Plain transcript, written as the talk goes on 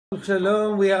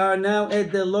Shalom, we are now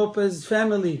at the Lopez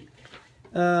family.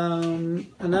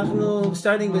 אנחנו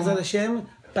starting בעזרת השם,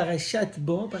 Parashat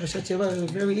Bo, Parashat Bo, a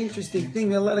very interesting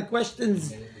thing, a lot of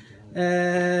questions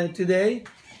today.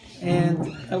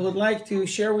 And I would like to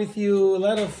share with you a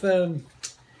lot of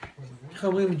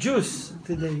juice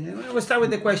today. I will start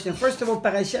with the question. First of all,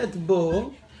 Parashat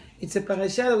Bo, it's a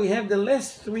parasha that we have the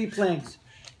last three plagues.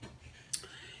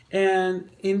 And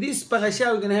in this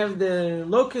parasha, we're going to have the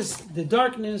locust, the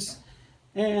darkness,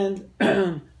 and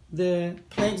the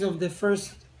plagues of the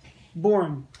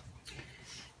firstborn.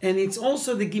 And it's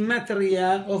also the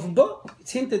gematria of Bo.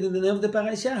 It's hinted in the name of the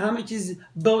parasha. How much is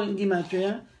Bo in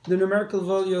gematria? The numerical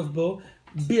value of Bo.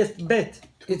 Bet,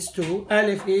 it's 2.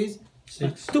 Aleph is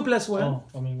 6. 2 plus 1. Oh,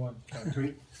 only 1.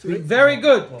 3. 3. Very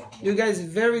good. You guys are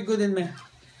very good in math.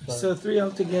 Sorry. So 3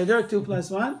 altogether, 2 plus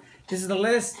 1. This is the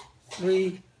last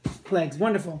 3 plagues.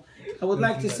 Wonderful. I would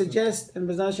like to suggest, and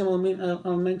B'ezras Hashem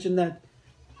I'll mention that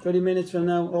 30 minutes from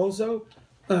now also.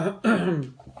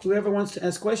 Whoever wants to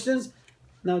ask questions,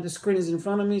 now the screen is in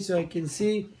front of me so I can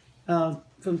see.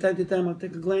 From time to time I'll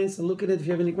take a glance and look at it. If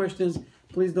you have any questions,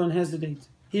 please don't hesitate.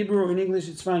 Hebrew or in English,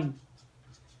 it's fine.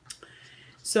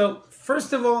 So,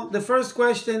 first of all, the first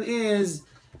question is,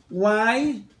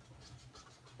 why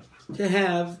to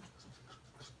have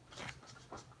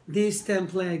these 10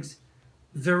 plagues?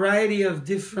 Variety of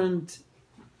different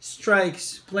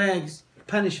strikes, plagues,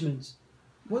 punishments.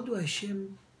 What do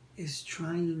Hashem is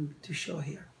trying to show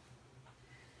here?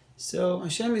 So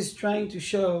Hashem is trying to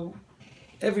show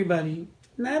everybody,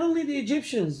 not only the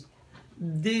Egyptians,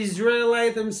 the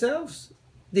Israelites themselves,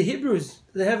 the Hebrews,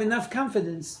 they have enough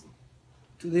confidence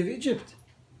to leave Egypt.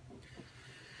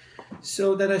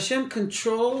 So that Hashem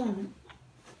control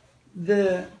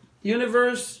the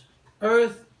universe,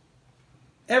 earth,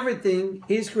 everything,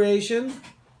 His creation,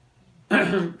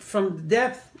 from the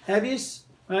depth, abyss,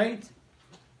 right,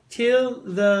 till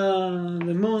the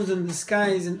moons and the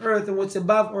skies and earth and what's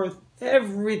above earth,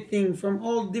 everything from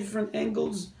all different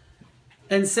angles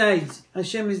and sides,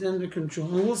 Hashem is under control.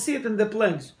 And we'll see it in the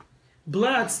plagues.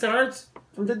 Blood starts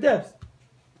from the depth,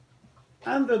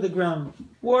 under the ground,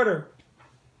 water,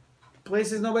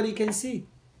 places nobody can see.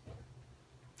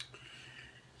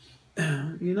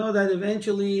 You know that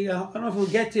eventually, I don't know if we'll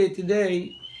get to it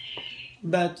today,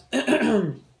 but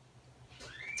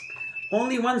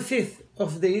only 1/5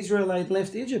 of the Israelites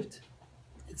left Egypt.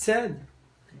 It's sad.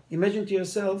 Imagine to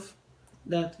yourself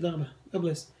that, God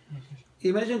bless.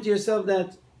 Imagine to yourself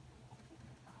that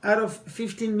out of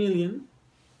 15 million,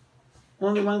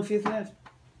 only 1/5 left.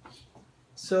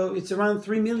 So it's around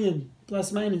 3 million,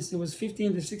 plus minus. There was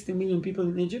 15 to 16 million people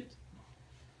in Egypt.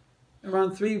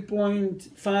 Around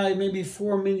 3.5, maybe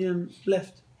 4 million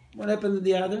left. What happened to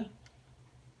the other?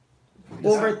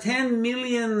 Over 10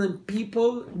 million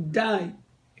people died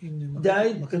and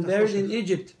buried in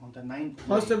Egypt.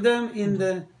 Most of them in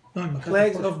the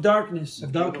plagues of darkness.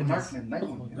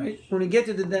 Right? When you get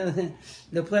to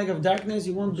the plague of darkness,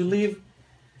 you won't believe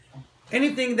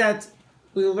anything that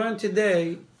we'll learn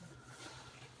today,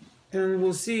 and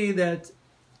we'll see that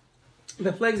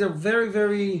the plagues are very,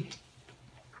 very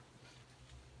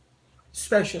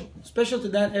special to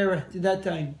that era, to that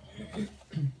time.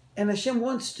 And Hashem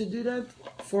wants to do that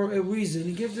for a reason.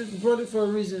 He brought it for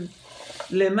a reason.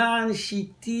 Leman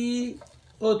shiti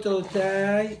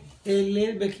ototai ele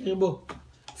bekirbo.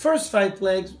 First 5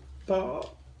 plagues,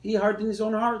 he hardened his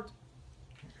own heart.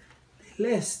 The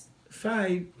last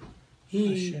 5,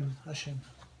 Hashem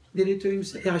did it to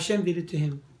himself. Hashem did it to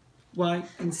him. Why?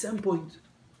 In some point,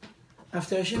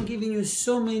 after Hashem giving you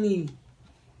so many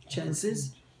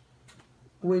chances,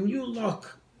 when you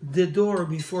lock the door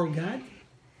before God,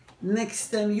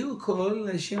 next time you call,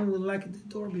 Hashem will lock the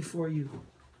door before you.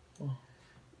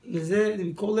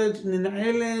 We call it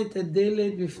ננעלת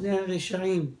הדלת בפני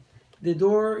הרשעים. The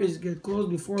door is get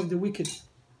closed before the wicked.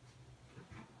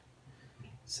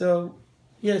 So,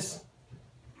 yes,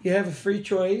 you have a free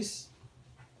choice,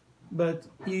 but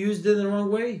you used it the wrong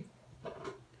way.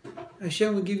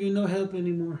 Hashem will give you no help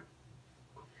anymore.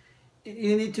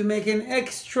 You need to make an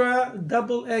extra,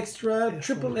 double extra,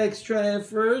 triple extra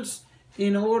efforts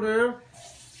in order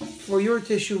for your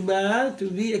teshuvah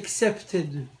to be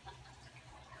accepted.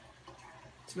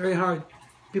 It's very hard.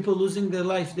 People losing their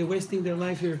life, they're wasting their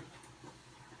life here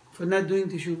for not doing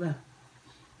teshuvah.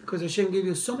 Because Hashem gave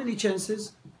you so many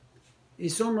chances.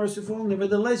 He's so merciful.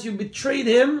 Nevertheless, you betrayed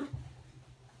Him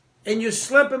and you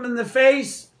slap Him in the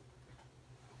face.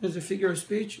 There's a figure of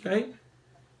speech, right?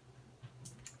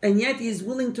 And yet He is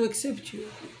willing to accept you.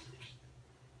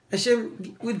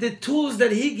 Hashem, with the tools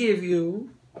that He gave you,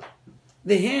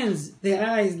 the hands, the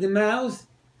eyes, the mouth,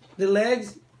 the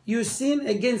legs, You sin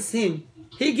against him.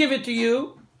 He give it to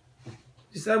you.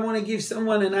 You say, I want to give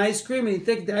someone an ice cream, and he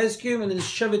take the ice cream and then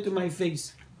shove it to my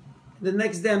face. The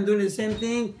next day I'm doing the same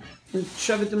thing and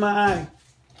shove it to my eye.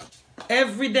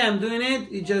 Every day I'm doing it,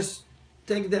 he just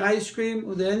take the ice cream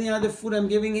or any other food I'm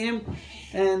giving him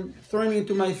and throwing it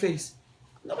to my face.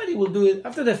 Nobody will do it.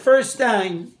 After the first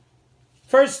time,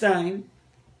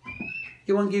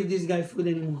 you won't give this guy food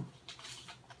anymore.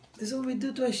 This is what we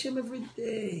do to Hashem every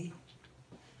day.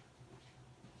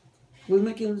 We're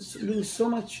doing so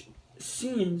much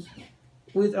sins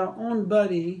with our own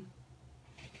body,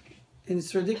 and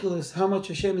it's ridiculous how much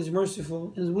Hashem is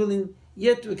merciful and is willing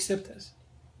yet to accept us.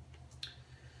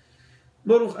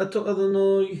 Baruch ato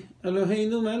Adonai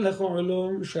Eloheinu melech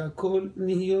haolam she'akol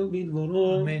nihyo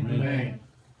bidvaro. Amen.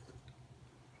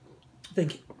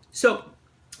 Thank you. So,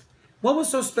 what was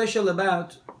so special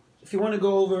about, if you want to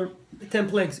go over the 10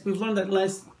 plagues, we've learned that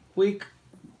last week,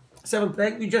 7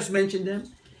 plagues, we just mentioned them,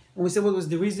 and we said what was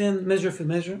the reason, measure for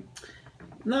measure.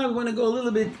 Now we want to go a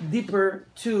little bit deeper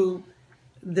to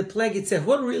the plague itself.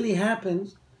 What really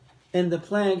happened in the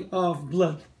plague of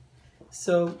blood?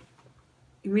 So,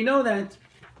 we know that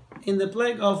in the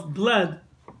plague of blood,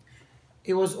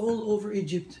 it was all over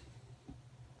Egypt.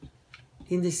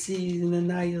 In the seas, in the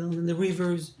Nile, in the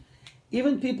rivers.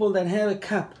 Even people that have a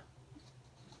cup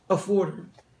of water,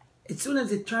 as soon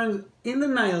as it turns in the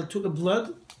Nile to the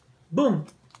blood, boom,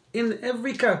 in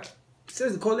every cup, it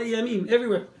says, Kol Yamim,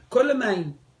 everywhere, Kol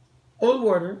Mayim, all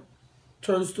water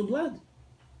turns to blood.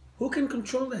 Who can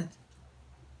control that?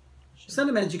 It's not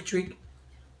a magic trick.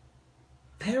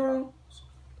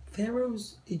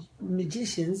 Pharaoh's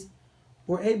magicians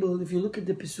were able, if you look at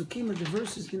the Pesukim and the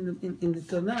verses in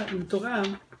the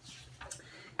Torah,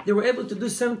 they were able to do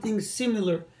something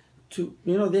similar to,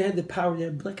 they had the power, they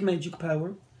had black magic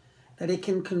power, that they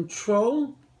can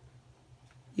control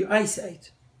your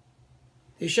eyesight.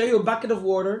 They show you a bucket of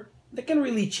water, they can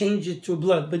really change it to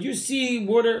blood, but you see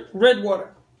water, red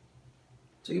water.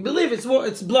 So you believe it's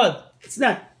blood. It's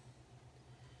not.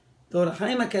 The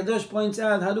Ohev HaKadosh points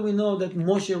out, how do we know that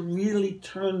Moshe really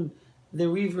turned the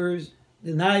rivers,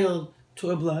 the Nile,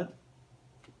 to a blood?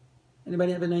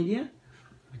 Anybody have an idea?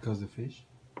 Because the fish?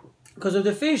 Because of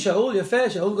the fish. Shaul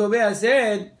Gobea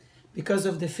said, because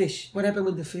of the fish. What happened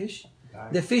with the fish?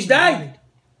 Died. The fish died.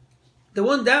 They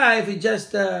won't die if it's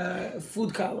just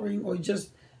food coloring or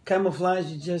just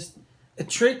camouflage, it's just a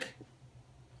trick.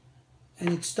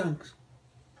 And it stunk.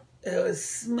 The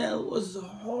smell was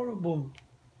horrible.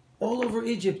 All over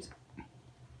Egypt.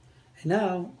 And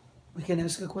now we can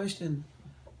ask a question.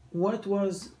 What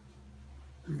was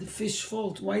the fish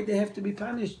fault? Why they have to be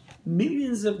punished?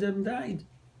 Millions of them died.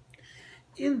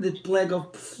 In the plague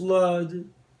of flood,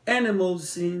 animal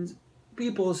sins,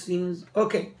 people sins.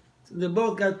 Okay, so they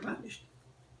both got punished.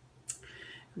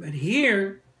 But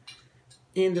here,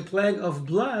 in the plague of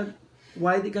blood,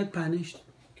 why they got punished?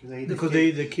 Because they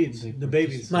eat the kids, the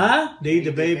babies. Ma? They eat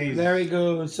the babies. Very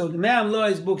good. So the Me'am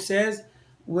Lois book says,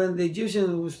 when the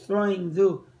Egyptians was throwing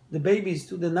the babies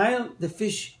to the Nile, the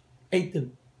fish ate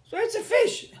them. So it's a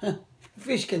fish. A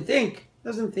fish can think,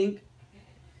 doesn't think.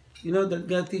 You know that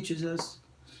God teaches us,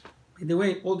 by the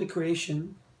way, all the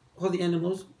creation, all the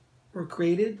animals were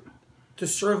created to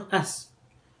serve us.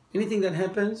 Anything that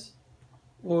happens,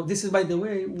 or this is by the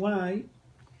way, why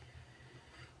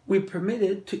we're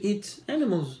permitted to eat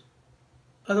animals.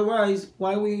 Otherwise,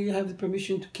 why we have the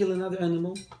permission to kill another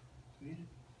animal?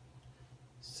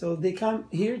 So they come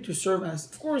here to serve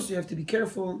us. Of course, you have to be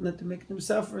careful not to make them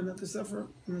suffer, not to suffer,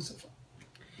 and so forth.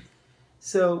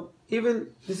 So even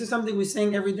this is something we're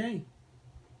saying every day.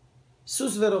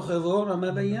 Sus verochevo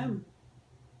rama bayam.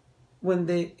 When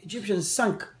the Egyptians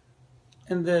sunk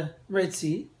in the Red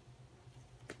Sea,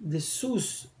 the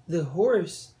sus, the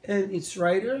horse, and its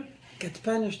rider get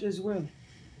punished as well.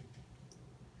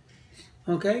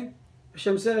 Okay?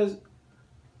 Hashem says,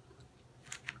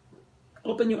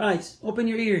 open your eyes, open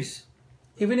your ears.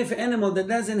 Even if an animal that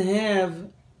doesn't have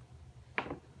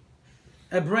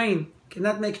a brain,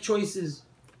 cannot make choices,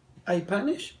 I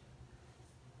punish.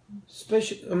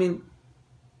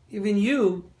 Even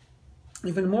you,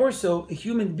 even more so, a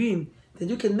human being, that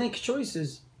you can make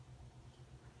choices.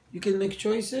 You can make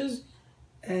choices,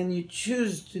 and you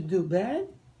choose to do bad,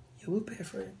 you will pay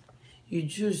for it. You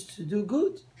choose to do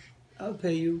good, I'll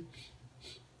pay you.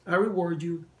 I'll reward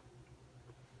you.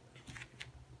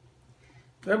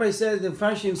 The Rabbi says, the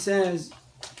Farshim says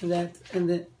that in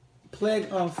the plague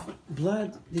of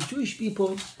blood, the Jewish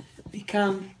people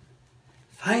become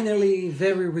finally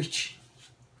very rich.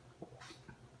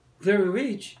 Very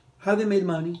rich. How they made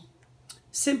money?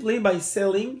 Simply by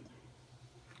selling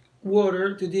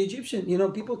water to the Egyptian. You know,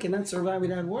 people cannot survive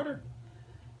without water,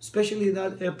 especially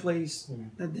that air place.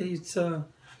 That day it's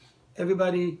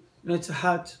everybody, you know, it's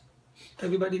hot.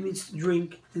 Everybody needs to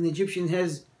drink. An Egyptian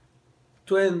has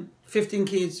 12, 15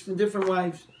 kids from different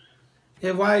wives. You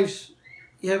have wives,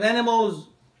 you have animals,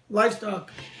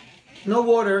 livestock, no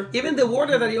water. Even the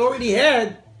water that he already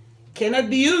had cannot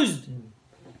be used.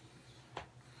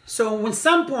 So when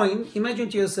some point, imagine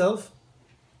to yourself,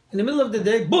 in the middle of the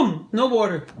day, boom, no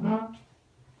water.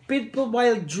 People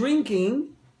while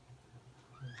drinking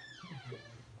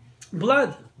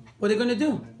blood, what are they going to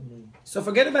do? So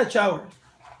forget about shower.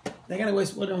 They're going to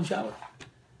waste water on shower.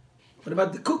 What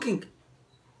about the cooking?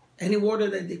 Any water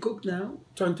that they cook now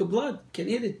turn to blood. Can't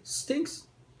eat it. Stinks.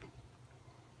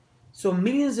 So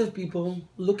millions of people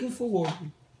looking for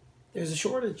water. There's a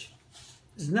shortage.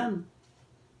 There's none.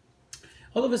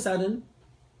 All of a sudden,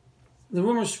 the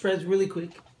rumor spreads really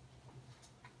quick.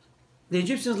 The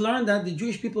Egyptians learned that the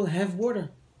Jewish people have water.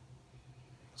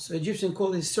 So Egyptian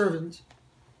called his servant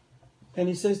and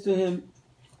he says to him,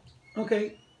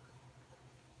 okay,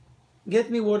 get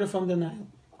me water from the Nile.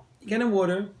 Get him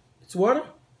water. It's water.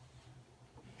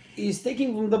 He's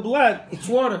taking from the blood. It's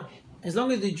water. As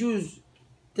long as the Jews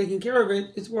taking care of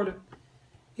it, it's water.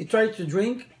 He tried to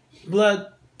drink blood.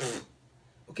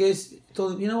 Okay, so he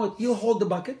told him, you know what? You hold the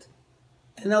bucket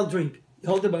and I'll drink. You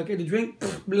hold the bucket, you drink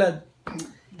blood.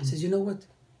 He says, you know what?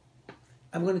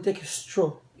 I'm going to take a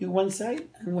straw. You one side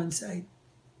and one side.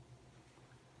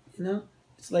 You know?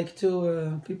 It's like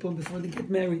two people before they get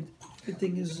married.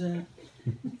 Everything is, you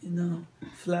know,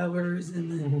 flowers.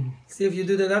 And see if you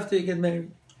do that after you get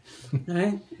married.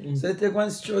 Right? So they take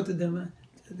one straw to them.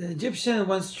 The Egyptian,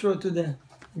 one straw to the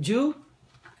Jew.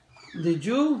 The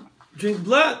Jew drink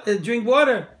blood, drink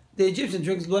water. The Egyptian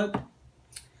drinks blood.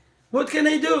 What can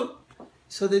I do?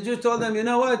 So the Jew told them, you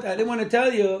know what? I didn't want to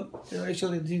tell you.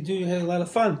 Actually, the Jew had a lot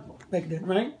of fun back then,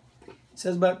 right? He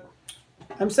says, but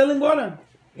I'm selling water.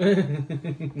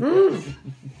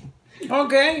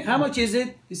 Okay, how much is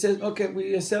it? He says, okay,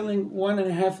 we are selling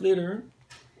 1.5 liter.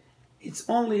 It's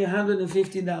only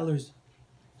 $150.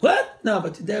 What? No,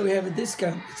 but today we have a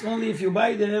discount. It's only if you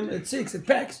buy them at 6, it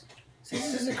packs.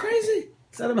 This is crazy.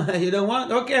 You don't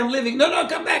want? Okay, I'm leaving. No,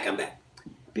 come back.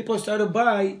 People start to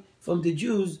buy from the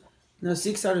Jews, you know,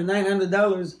 $600,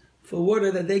 $900 for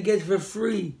water that they get for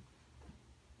free.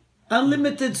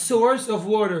 Unlimited source of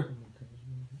water.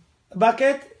 A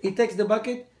bucket, he takes the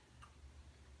bucket.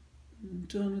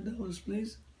 $200,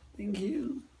 please. Thank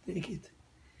you. Take it.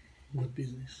 What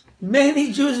business?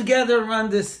 Many Jews gather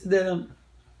around the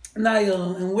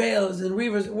Nile and Wales and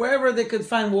rivers, wherever they could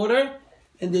find water,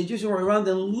 and the Egyptians were around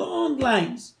in long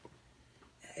lines.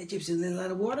 The Egyptians need a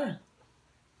lot of water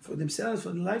for themselves, for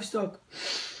the livestock.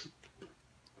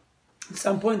 At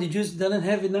some point, the Jews didn't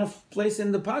have enough place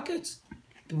in the pockets.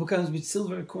 People comes with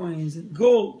silver coins and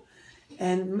gold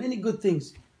and many good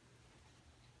things.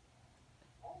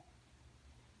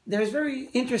 There's very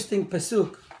interesting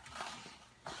pasuk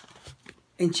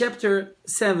in chapter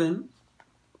 7,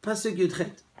 pasuk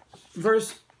Yudchet,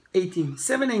 verse 18,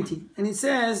 7:18, and it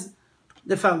says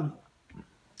the following.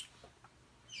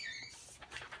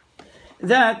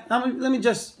 That, let me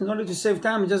just, in order to save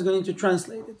time, I'm just going to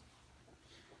translate it.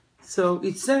 So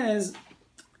it says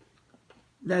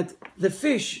that the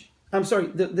fish,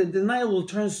 the Nile will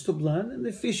turn to blood and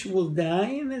the fish will die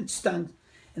and it's stunned.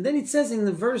 And then it says in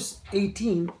the verse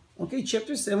 18, okay,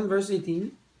 chapter 7, verse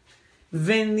 18,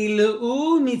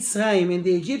 Venileu Mitzrayim, and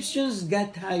the Egyptians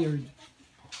got tired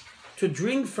to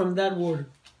drink from that water.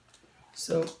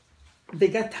 So they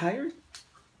got tired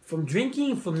from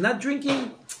drinking, from not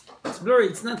drinking. It's blurry,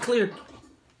 it's not clear.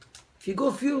 If you go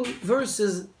a few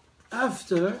verses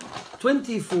after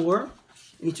 24,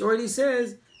 it already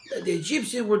says that the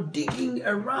Egyptians were digging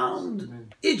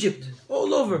around Egypt,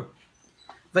 all over.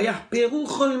 ויחפרו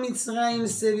כל מצרים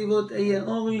סביבות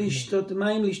היאור לשתות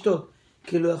מים לשתות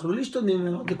כי לא יכלו לשתות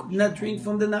ממנו. They could not drink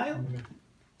from the Nile.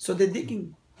 So they're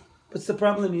digging. What's the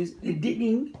problem is, they're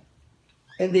digging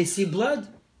and they see blood.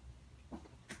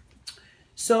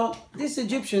 So this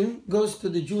Egyptian goes to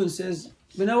the Jew and says,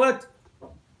 you know what?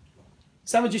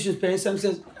 Some Egyptians pay, some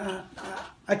says,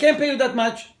 I can't pay you that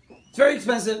much. It's very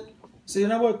expensive. So you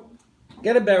know what?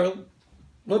 Get a barrel,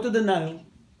 go to the Nile,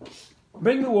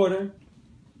 bring me water,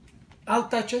 I'll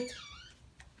touch it.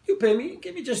 You pay me,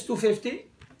 give me just $250,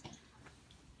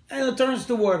 and it turns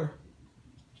to water.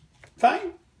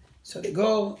 Fine. So they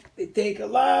go, they take a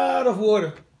lot of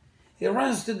water. He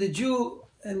runs to the Jew,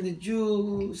 and the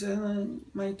Jew says,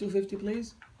 my $250,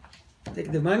 please.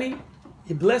 Take the money.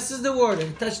 He blesses the water.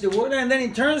 He touches the water, and then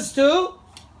it turns to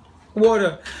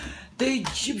water. The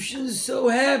Egyptians so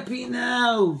happy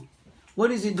now.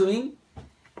 What is he doing?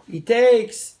 He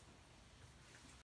takes